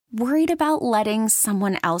Worried about letting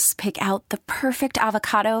someone else pick out the perfect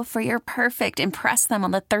avocado for your perfect impress them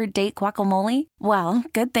on the third date guacamole? Well,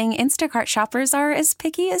 good thing Instacart shoppers are as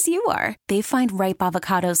picky as you are. They find ripe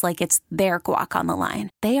avocados like it's their guac on the line.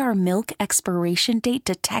 They are milk expiration date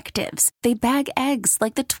detectives. They bag eggs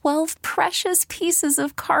like the 12 precious pieces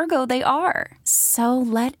of cargo they are. So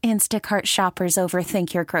let Instacart shoppers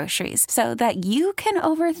overthink your groceries so that you can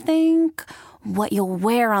overthink what you'll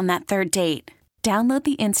wear on that third date. Download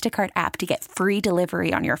the Instacart app to get free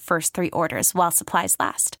delivery on your first 3 orders while supplies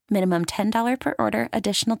last. Minimum $10 per order.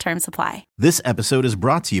 Additional terms apply. This episode is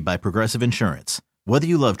brought to you by Progressive Insurance. Whether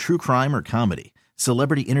you love true crime or comedy,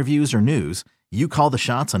 celebrity interviews or news, you call the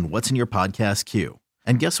shots on what's in your podcast queue.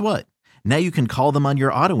 And guess what? Now you can call them on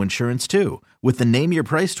your auto insurance too with the Name Your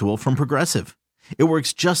Price tool from Progressive. It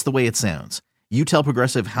works just the way it sounds. You tell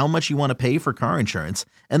Progressive how much you want to pay for car insurance,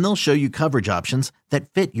 and they'll show you coverage options that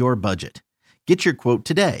fit your budget. Get your quote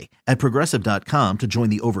today at Progressive.com to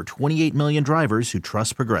join the over 28 million drivers who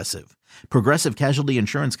trust Progressive. Progressive Casualty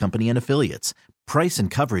Insurance Company and Affiliates. Price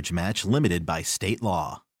and coverage match limited by state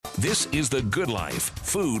law. This is The Good Life.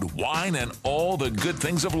 Food, wine, and all the good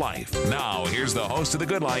things of life. Now, here's the host of The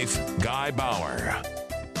Good Life, Guy Bauer.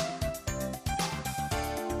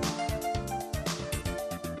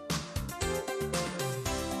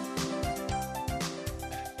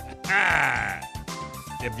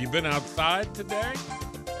 Have you been outside today?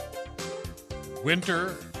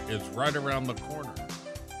 Winter is right around the corner.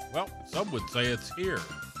 Well, some would say it's here.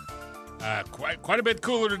 Quite a bit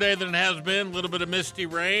cooler today than it has been. A little bit of misty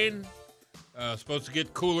rain. Supposed to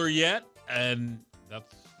get cooler yet, and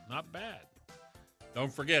that's not bad.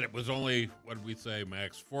 Don't forget, it was only, what did we say,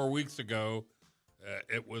 Max? 4 weeks ago,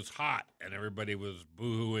 it was hot, and everybody was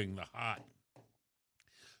boo-hooing the hot.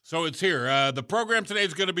 So it's here. The program today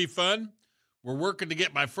is going to be fun. We're working to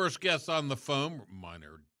get my first guest on the phone.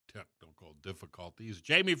 Minor technical difficulties.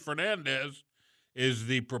 Jamie Fernandez is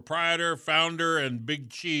the proprietor, founder, and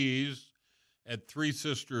big cheese at Three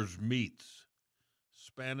Sisters Meats,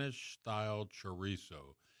 Spanish Style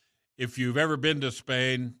Chorizo. If you've ever been to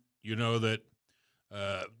Spain, you know that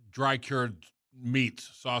dry-cured meats,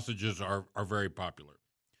 sausages, are very popular.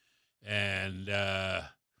 And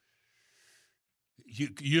you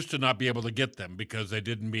used to not be able to get them because they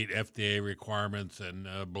didn't meet FDA requirements and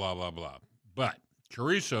blah, blah, blah. But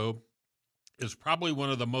chorizo is probably one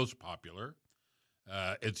of the most popular.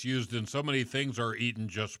 It's used in so many things or eaten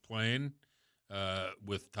just plain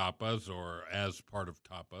with tapas or as part of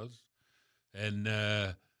tapas. And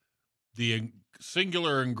the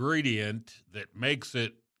singular ingredient that makes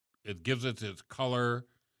it gives it its color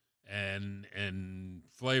and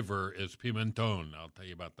flavor is pimenton. I'll tell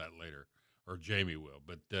you about that later. Or Jamie will.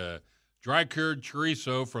 But dry-cured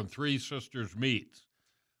chorizo from Three Sisters Meats.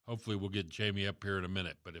 Hopefully we'll get Jamie up here in a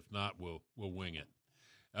minute, but if not, we'll wing it.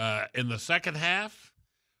 In the second half,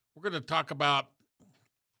 we're going to talk about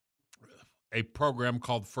a program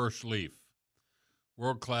called First Leaf,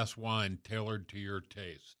 world-class wine tailored to your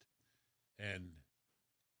taste. And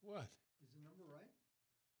what? Is the number right?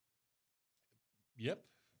 Yep.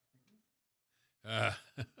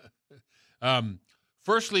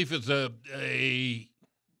 First Leaf is a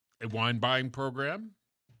wine buying program.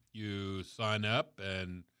 You sign up,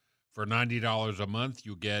 and for $90 a month,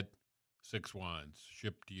 you get 6 wines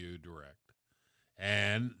shipped to you direct.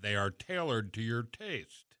 And they are tailored to your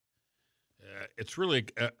taste. It's really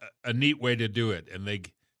a neat way to do it. And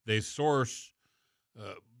they source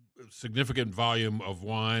significant volume of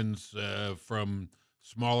wines from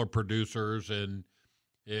smaller producers. And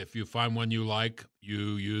if you find one you like,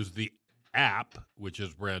 you use the app, which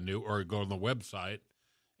is brand new, or go on the website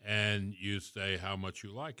and you say how much you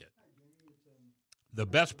like it. The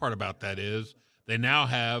best part about that is they now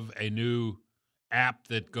have a new app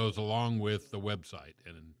that goes along with the website,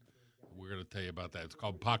 and we're going to tell you about that. It's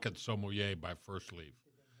called Pocket Sommelier by First Leaf.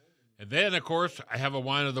 And then, of course, I have a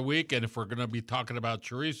wine of the week, and if we're going to be talking about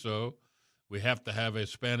chorizo, we have to have a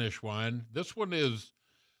Spanish wine. This one is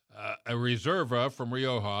a Reserva from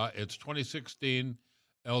Rioja. It's 2016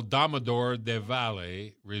 El Domador de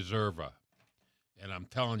Valle Reserva. And I'm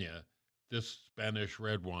telling you, this Spanish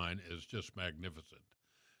red wine is just magnificent.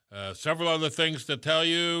 Several other things to tell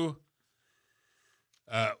you.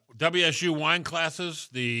 WSU wine classes,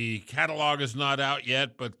 the catalog is not out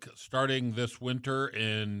yet, but starting this winter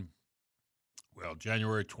in,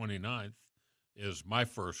 January 29th is my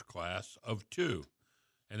first class of 2.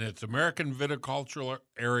 And it's American viticultural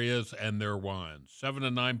areas and their wines, 7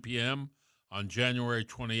 to 9 p.m. on January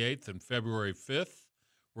 28th and February 5th.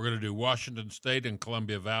 We're going to do Washington State and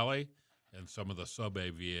Columbia Valley and some of the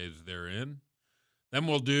sub-AVAs therein. Then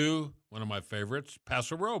we'll do one of my favorites,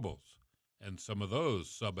 Paso Robles, and some of those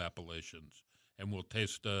sub-appellations. And we'll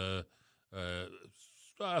taste 6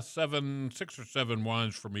 or 7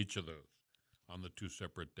 wines from each of those on the 2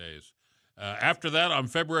 separate days. After that, on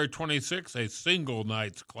February 26th, a single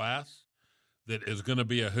night's class that is going to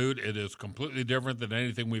be a hoot. It is completely different than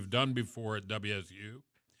anything we've done before at WSU.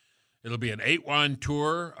 It'll be an 8-wine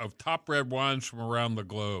tour of top red wines from around the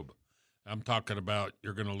globe. I'm talking about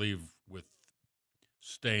you're going to leave with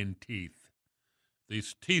stained teeth.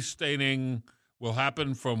 These teeth staining will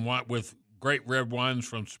happen with great red wines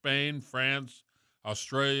from Spain, France,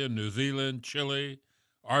 Australia, New Zealand, Chile,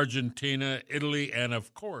 Argentina, Italy, and,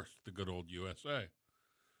 of course, the good old USA.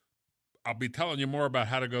 I'll be telling you more about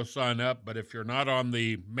how to go sign up, but if you're not on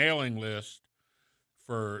the mailing list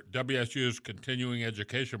for WSU's continuing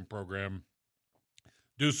education program,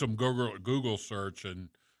 do some Google search and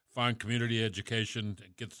find community education,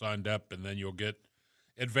 get signed up, and then you'll get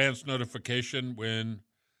advance notification when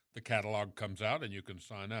the catalog comes out and you can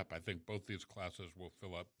sign up. I think both these classes will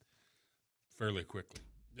fill up fairly quickly.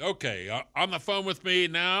 Okay, on the phone with me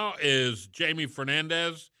now is Jamie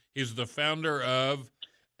Fernandez. He's the founder of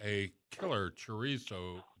a killer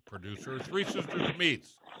chorizo producer, Three Sisters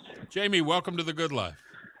Meats. Jamie, welcome to The Good Life.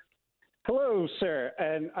 Hello, sir.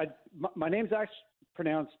 And my name's actually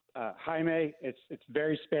pronounced Jaime. It's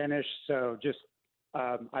very Spanish, so just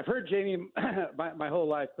I've heard Jamie my whole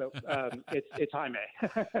life, but it's Jaime.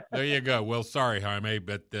 There you go. Well, sorry, Jaime,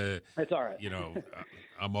 but it's all right.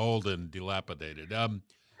 I'm old and dilapidated.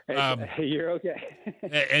 You're okay.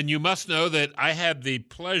 And you must know that I had the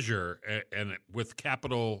pleasure, and with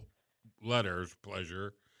capital letters,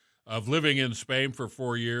 pleasure, of living in Spain for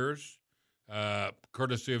 4 years,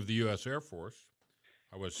 courtesy of the U.S. Air Force.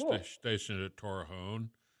 I was stationed at Torrejon,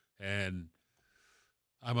 and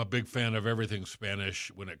I'm a big fan of everything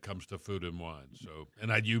Spanish when it comes to food and wine. So,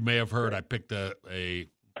 and you may have heard I picked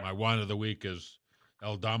my wine of the week is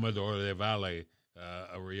El Domador de Valle,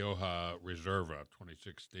 a Rioja Reserva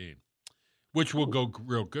 2016, which will go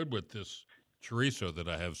real good with this chorizo that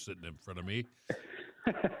I have sitting in front of me.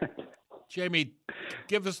 Jamie,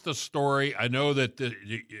 give us the story. I know that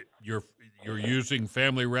you're using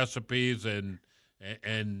family recipes and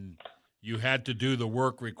you had to do the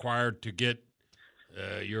work required to get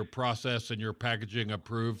your process and your packaging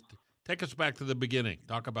approved. Take us back to the beginning.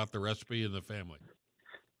 Talk about the recipe and the family.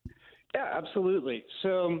 Yeah, absolutely.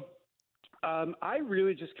 So I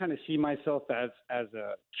really just kind of see myself as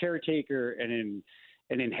a caretaker and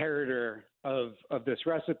an inheritor of this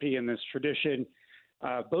recipe and this tradition.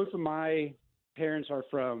 Both of my parents are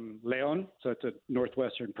from León, so it's a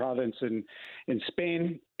northwestern province in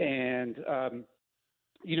Spain. And,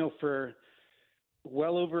 for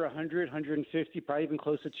well over 100, 150, probably even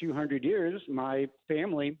close to 200 years, my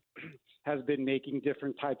family has been making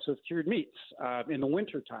different types of cured meats in the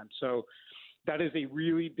wintertime. So that is a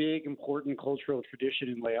really big, important cultural tradition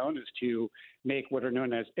in León, is to make what are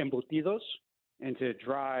known as embutidos and to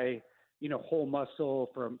dry, whole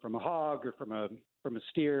muscle from a hog or from a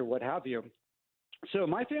steer, what have you. So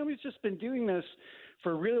my family's just been doing this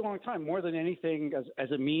for a really long time, more than anything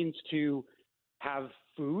as a means to have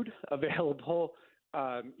food available,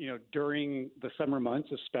 during the summer months,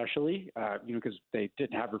 especially, because they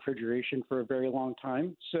didn't have refrigeration for a very long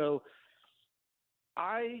time. So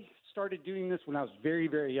I started doing this when I was very,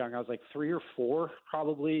 very young. I was like 3 or 4,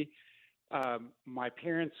 probably. My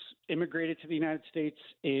parents immigrated to the United States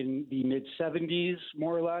in the mid-'70s,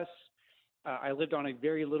 more or less. I lived on a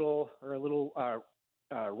little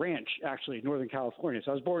ranch, actually, in Northern California.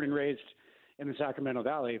 So I was born and raised in the Sacramento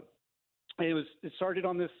Valley. And it started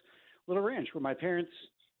on this little ranch where my parents,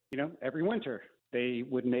 every winter they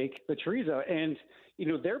would make the chorizo. And,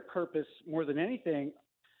 their purpose more than anything,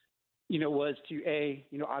 was to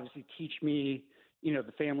obviously teach me,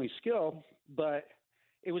 the family skill, but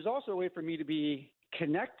it was also a way for me to be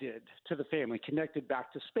connected to the family, connected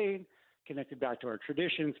back to Spain, connected back to our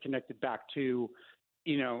traditions, connected back to,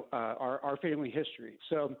 our family history.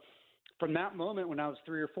 So from that moment when I was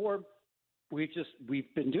 3 or 4,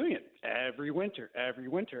 we've been doing it every winter,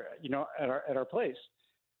 at our place.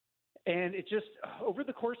 And it just, over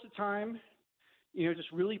the course of time,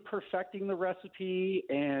 just really perfecting the recipe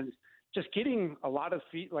and just getting a lot of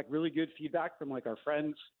really good feedback from our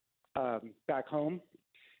friends back home.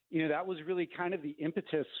 That was really kind of the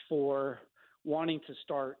impetus for wanting to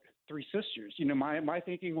start Three Sisters. My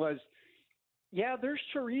thinking was, yeah, there's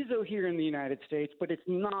chorizo here in the United States, but it's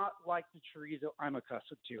not like the chorizo I'm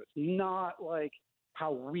accustomed to. It's not like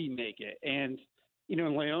how we make it. And, in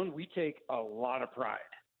León, we take a lot of pride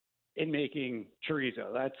in making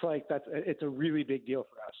chorizo. It's a really big deal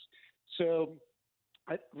for us. So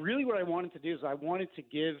really what I wanted to do is I wanted to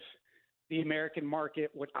give the American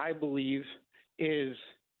market what I believe is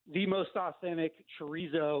the most authentic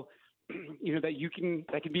chorizo,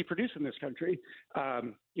 that can be produced in this country. I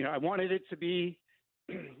wanted it to be,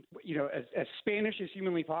 as Spanish as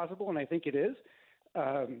humanly possible, and I think it is.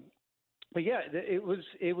 But yeah, it was,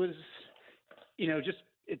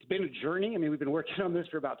 it's been a journey. I mean, we've been working on this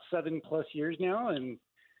for about 7+ years now, and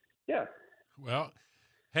yeah. Well,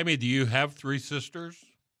 Hemi, do you have 3 sisters?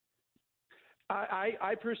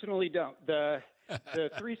 I personally don't. The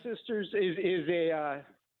Three Sisters is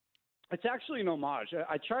it's actually an homage.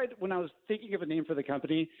 I tried when I was thinking of a name for the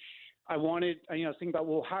company. I was thinking about,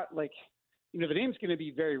 the name's going to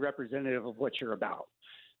be very representative of what you're about.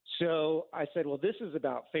 So I said, well, this is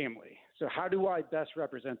about family. So how do I best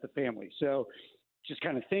represent the family? So just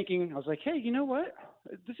kind of thinking, I was like, hey, you know what?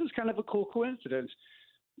 This is kind of a cool coincidence.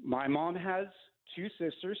 My mom has 2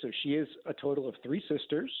 sisters, so she is a total of 3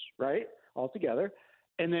 sisters, right, altogether.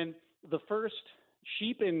 And then the first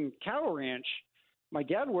sheep and cattle ranch my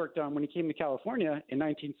dad worked on when he came to California in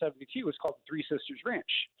 1972 was called the Three Sisters Ranch.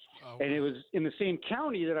 Oh, wow. And it was in the same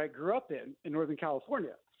county that I grew up in Northern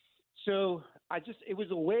California. So it was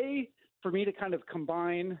a way for me to kind of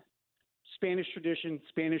combine Spanish tradition,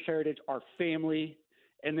 Spanish heritage, our family,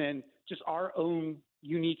 and then just our own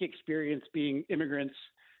unique experience being immigrants,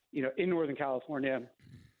 in Northern California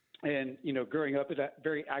and, growing up in that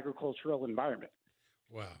very agricultural environment.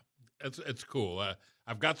 Wow. It's cool.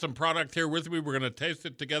 I've got some product here with me. We're going to taste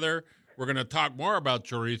it together. We're going to talk more about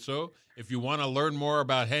chorizo. If you want to learn more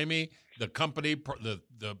about Hemi, the company,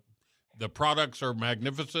 the products are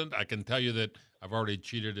magnificent. I can tell you that I've already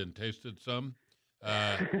cheated and tasted some.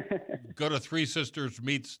 Go to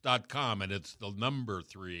 3sistersmeats.com, and it's the number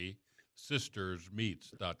 3,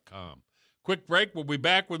 sistersmeats.com. Quick break. We'll be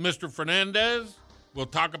back with Mr. Fernandez. We'll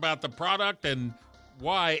talk about the product and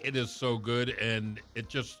why it is so good, and it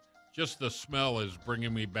just the smell is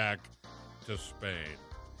bringing me back to Spain.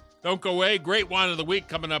 Don't go away. Great wine of the week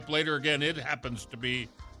coming up later. Again, it happens to be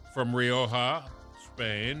from Rioja,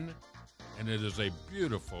 Spain, and it is a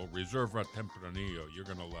beautiful Reserva Tempranillo. You're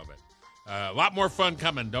going to love it. A lot more fun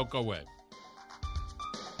coming. Don't go away.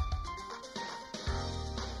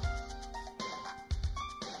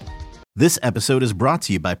 This episode is brought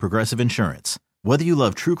to you by Progressive Insurance. Whether you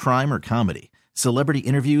love true crime or comedy, celebrity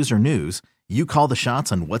interviews or news, you call the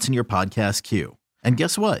shots on what's in your podcast queue. And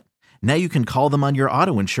guess what? Now you can call them on your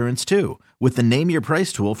auto insurance too with the Name Your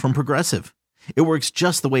Price tool from Progressive. It works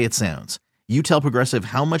just the way it sounds. You tell Progressive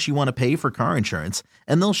how much you want to pay for car insurance,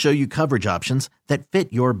 and they'll show you coverage options that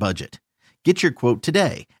fit your budget. Get your quote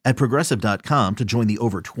today at Progressive.com to join the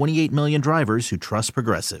over 28 million drivers who trust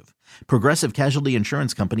Progressive. Progressive Casualty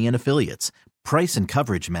Insurance Company and Affiliates. Price and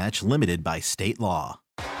coverage match limited by state law.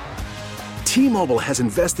 T-Mobile has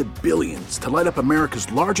invested billions to light up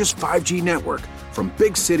America's largest 5G network, from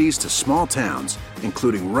big cities to small towns,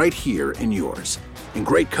 including right here in yours. And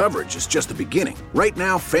great coverage is just the beginning. Right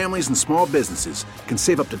now, families and small businesses can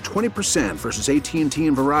save up to 20% versus AT&T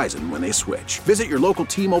and Verizon when they switch. Visit your local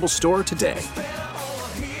T-Mobile store today.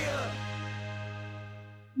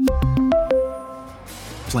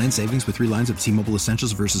 Plan savings with 3 lines of T-Mobile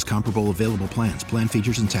Essentials versus comparable available plans. Plan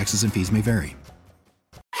features and taxes and fees may vary.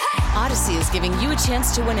 Odyssey is giving you a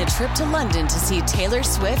chance to win a trip to London to see Taylor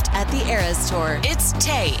Swift at the Eras Tour. It's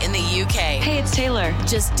Tay in the UK. Hey, it's Taylor.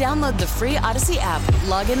 Just download the free Odyssey app,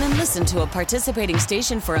 log in and listen to a participating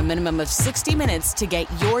station for a minimum of 60 minutes to get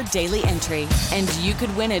your daily entry. And you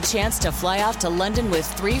could win a chance to fly off to London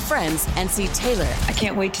with 3 friends and see Taylor. I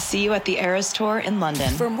can't wait to see you at the Eras Tour in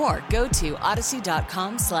London. For more, go to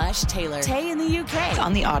odyssey.com/Taylor. Tay in the UK. It's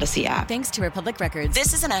on the Odyssey app. Thanks to Republic Records.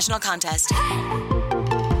 This is a national contest.